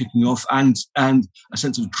time, kicking off, and a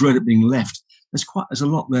sense of dread at being left, there's a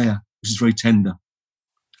lot there, which is very tender.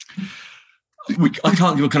 I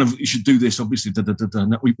can't give a kind of, you should do this, obviously,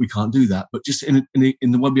 No, we can't do that, but just in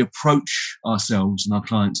the way we approach ourselves and our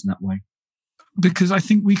clients in that way. Because I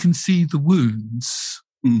think we can see the wounds.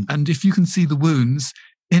 And if you can see the wounds,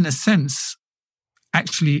 in a sense,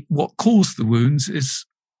 actually what caused the wounds is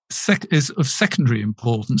of secondary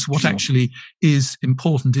importance. What actually is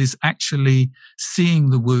important is actually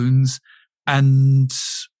seeing the wounds and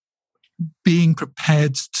being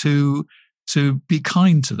prepared to be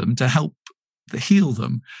kind to them, to help heal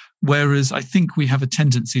them. Whereas I think we have a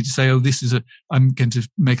tendency to say, oh, I'm going to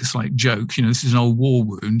make a slight joke, this is an old war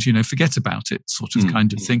wound, forget about it, sort of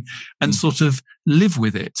kind of thing, and sort of live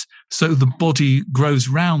with it. So the body grows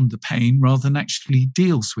round the pain rather than actually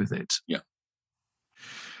deals with it. Yeah.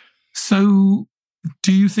 So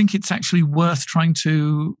do you think it's actually worth trying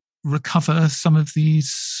to recover some of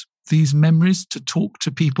these memories, to talk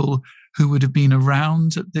to people who would have been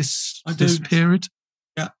around at this period?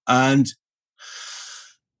 Yeah. And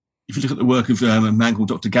if you look at the work of a man called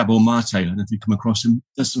Dr. Gabor Mate, I don't know if you come across him,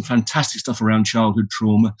 there's some fantastic stuff around childhood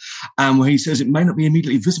trauma, and where he says it may not be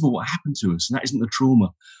immediately visible what happened to us, and that isn't the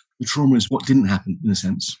trauma. The trauma is what didn't happen, in a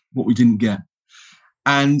sense, what we didn't get.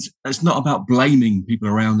 And it's not about blaming people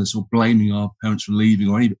around us or blaming our parents for leaving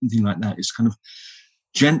or anything like that. It's kind of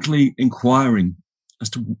gently inquiring as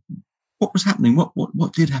to what was happening,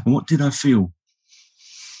 what did happen, what did I feel?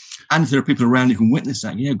 And if there are people around who can witness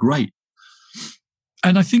that, yeah, great.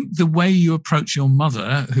 And I think the way you approach your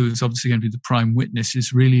mother, who is obviously going to be the prime witness,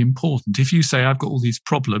 is really important. If you say, I've got all these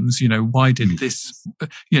problems, why did this,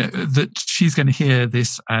 that she's going to hear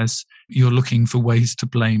this as you're looking for ways to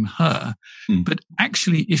blame her. But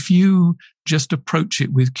actually, if you just approach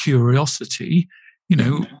it with curiosity,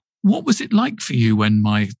 what was it like for you when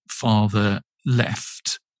my father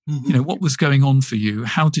left? What was going on for you?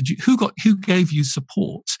 Who gave you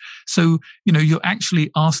support? So, you're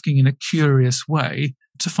actually asking in a curious way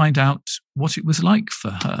to find out what it was like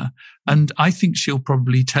for her. And I think she'll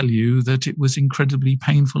probably tell you that it was incredibly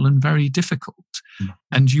painful and very difficult.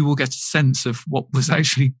 And you will get a sense of what was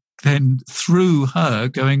actually then through her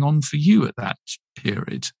going on for you at that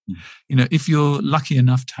period. If you're lucky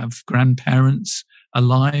enough to have grandparents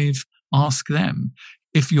alive, ask them.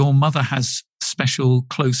 If your mother has special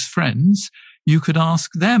close friends, you could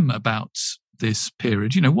ask them about this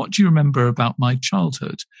period. What do you remember about my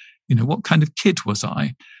childhood? What kind of kid was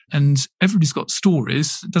I? And everybody's got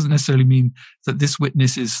stories. It doesn't necessarily mean that this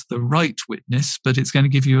witness is the right witness, but it's going to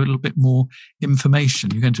give you a little bit more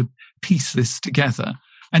information. You're going to piece this together.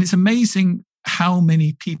 And it's amazing how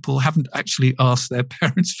many people haven't actually asked their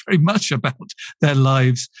parents very much about their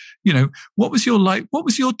lives. What was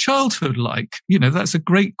your childhood like? That's a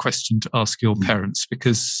great question to ask your parents,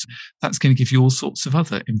 because that's going to give you all sorts of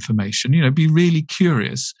other information. Be really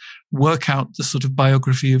curious, work out the sort of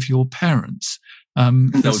biography of your parents.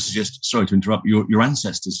 That would suggest, sorry to interrupt, your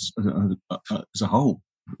ancestors as a whole.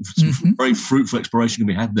 Some very fruitful exploration can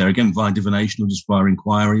be had there, again, via divination or just via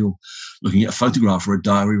inquiry, or looking at a photograph or a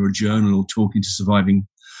diary or a journal, or talking to surviving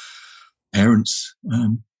parents.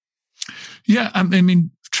 I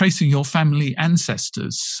mean, tracing your family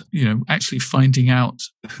ancestors, actually finding out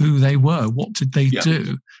who they were, what did they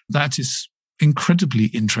do, that is incredibly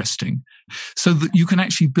interesting. So that you can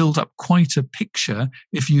actually build up quite a picture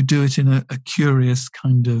if you do it in a curious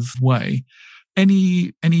kind of way.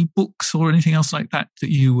 Any books or anything else like that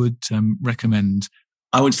you would recommend?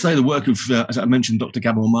 I would say the work of, as I mentioned, Dr.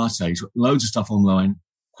 Gabor Mate. He's got loads of stuff online,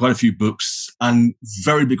 quite a few books, and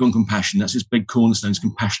very big on compassion. That's his big cornerstone,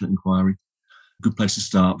 compassionate inquiry. Good place to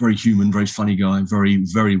start. Very human, very funny guy, very,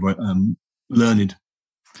 very learned.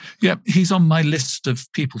 Yeah, he's on my list of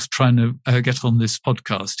people to try and get on this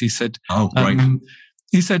podcast. He said, "Oh, great."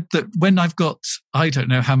 He said that when I've got, I don't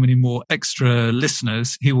know how many more extra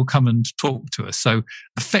listeners, he will come and talk to us. So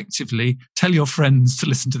effectively, tell your friends to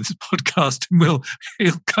listen to this podcast and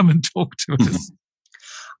he'll come and talk to us.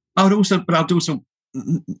 I would also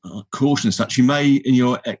caution as such, you may, in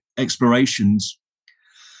your explorations,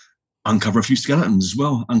 uncover a few skeletons as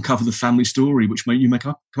well, uncover the family story, which you may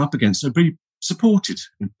come up against. So be supported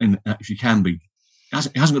if you can be. It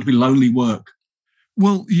hasn't got to be lonely work.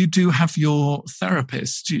 Well, you do have your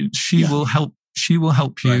therapist. She will help. She will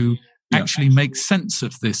help you actually make sense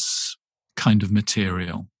of this kind of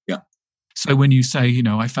material. Yeah. So when you say,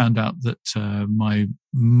 I found out that my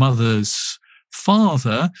mother's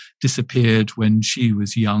father disappeared when she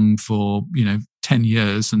was young for 10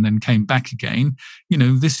 years and then came back again,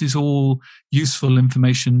 this is all useful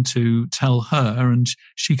information to tell her, and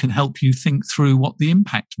she can help you think through what the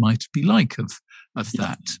impact might be like of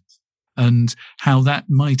that. And how that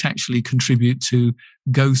might actually contribute to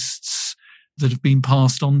ghosts that have been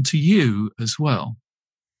passed on to you as well.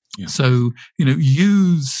 Yeah. So,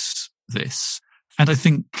 use this. And I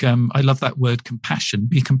think I love that word compassion.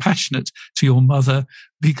 Be compassionate to your mother,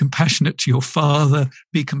 be compassionate to your father,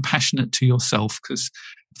 be compassionate to yourself, because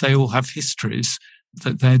they all have histories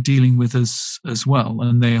that they're dealing with as well,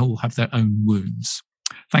 and they all have their own wounds.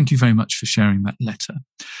 Thank you very much for sharing that letter.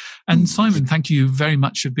 And Simon, thank you very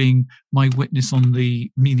much for being my witness on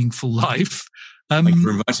the meaningful life. Thank you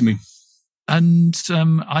for inviting me. And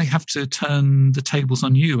I have to turn the tables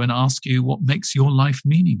on you and ask you what makes your life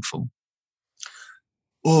meaningful.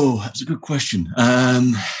 Oh, that's a good question.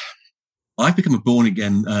 I've become a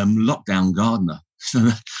born-again lockdown gardener. So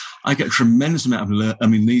I get a tremendous amount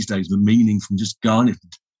of, these days, the meaning from just gardening,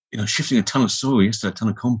 shifting a ton of soil, yesterday, a ton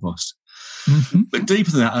of compost. Mm-hmm. But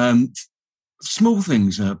deeper than that, small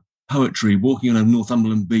things, poetry, walking on a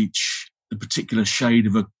Northumberland beach, a particular shade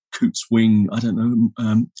of a coot's wing, I don't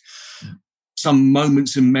know, some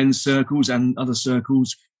moments in men's circles and other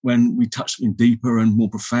circles when we touch something deeper and more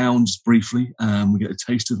profound, just briefly, we get a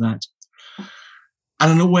taste of that.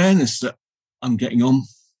 And an awareness that I'm getting on.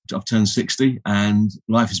 I've turned 60 and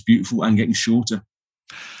life is beautiful and getting shorter.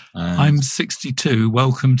 I'm 62.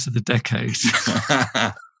 Welcome to the decade.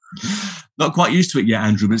 Not quite used to it yet,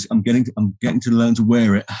 Andrew, but I'm getting to learn to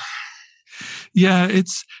wear it. Yeah,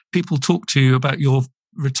 it's people talk to you about your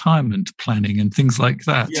retirement planning and things like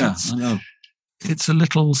that. Yeah, I know. It's a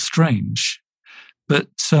little strange, but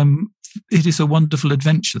it is a wonderful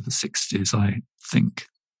adventure, the 60s, I think.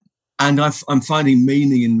 And I'm finding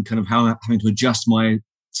meaning in kind of how I'm having to adjust my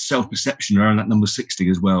self-perception around that number 60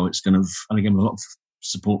 as well. It's kind of, and again, a lot of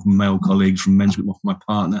support from male colleagues, from men's group, from my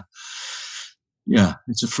partner. Yeah,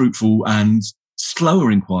 it's a fruitful and slower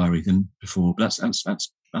inquiry than before, but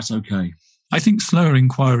that's okay. I think slower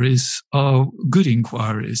inquiries are good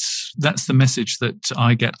inquiries. That's the message that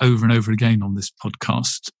I get over and over again on this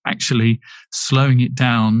podcast. Actually, slowing it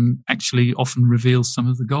down actually often reveals some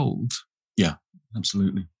of the gold. Yeah,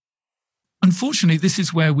 absolutely. Unfortunately, this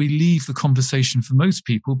is where we leave the conversation for most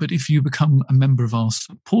people, but if you become a member of our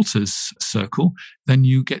supporters circle, then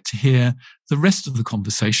you get to hear the rest of the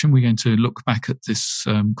conversation. We're going to look back at this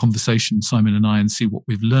conversation, Simon and I, and see what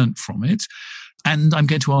we've learned from it. And I'm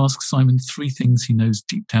going to ask Simon 3 things he knows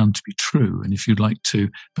deep down to be true. And if you'd like to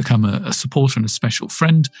become a supporter and a special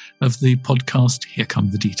friend of the podcast, here come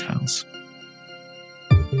the details.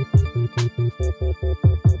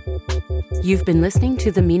 You've been listening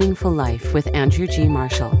to The Meaningful Life with Andrew G.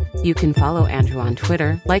 Marshall. You can follow Andrew on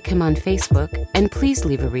Twitter, like him on Facebook, and please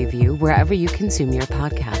leave a review wherever you consume your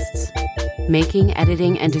podcasts. Making,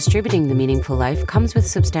 editing, and distributing The Meaningful Life comes with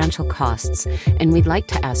substantial costs, and we'd like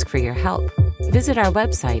to ask for your help. Visit our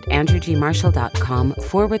website,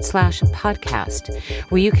 andrewgmarshall.com/podcast,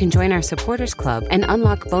 where you can join our supporters club and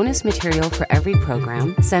unlock bonus material for every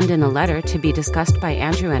program, send in a letter to be discussed by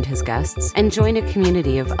Andrew and his guests, and join a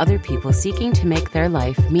community of other people seeking to make their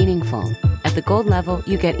life meaningful. At the gold level,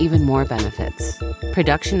 you get even more benefits.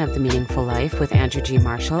 Production of The Meaningful Life with Andrew G.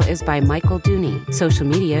 Marshall is by Michael Dooney. Social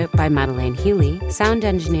media by Madeleine Healy. Sound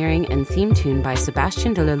engineering and theme tune by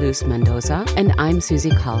Sebastian de la Luz Mendoza. And I'm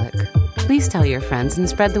Susie Colick. Please tell your friends and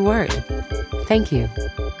spread the word. Thank you.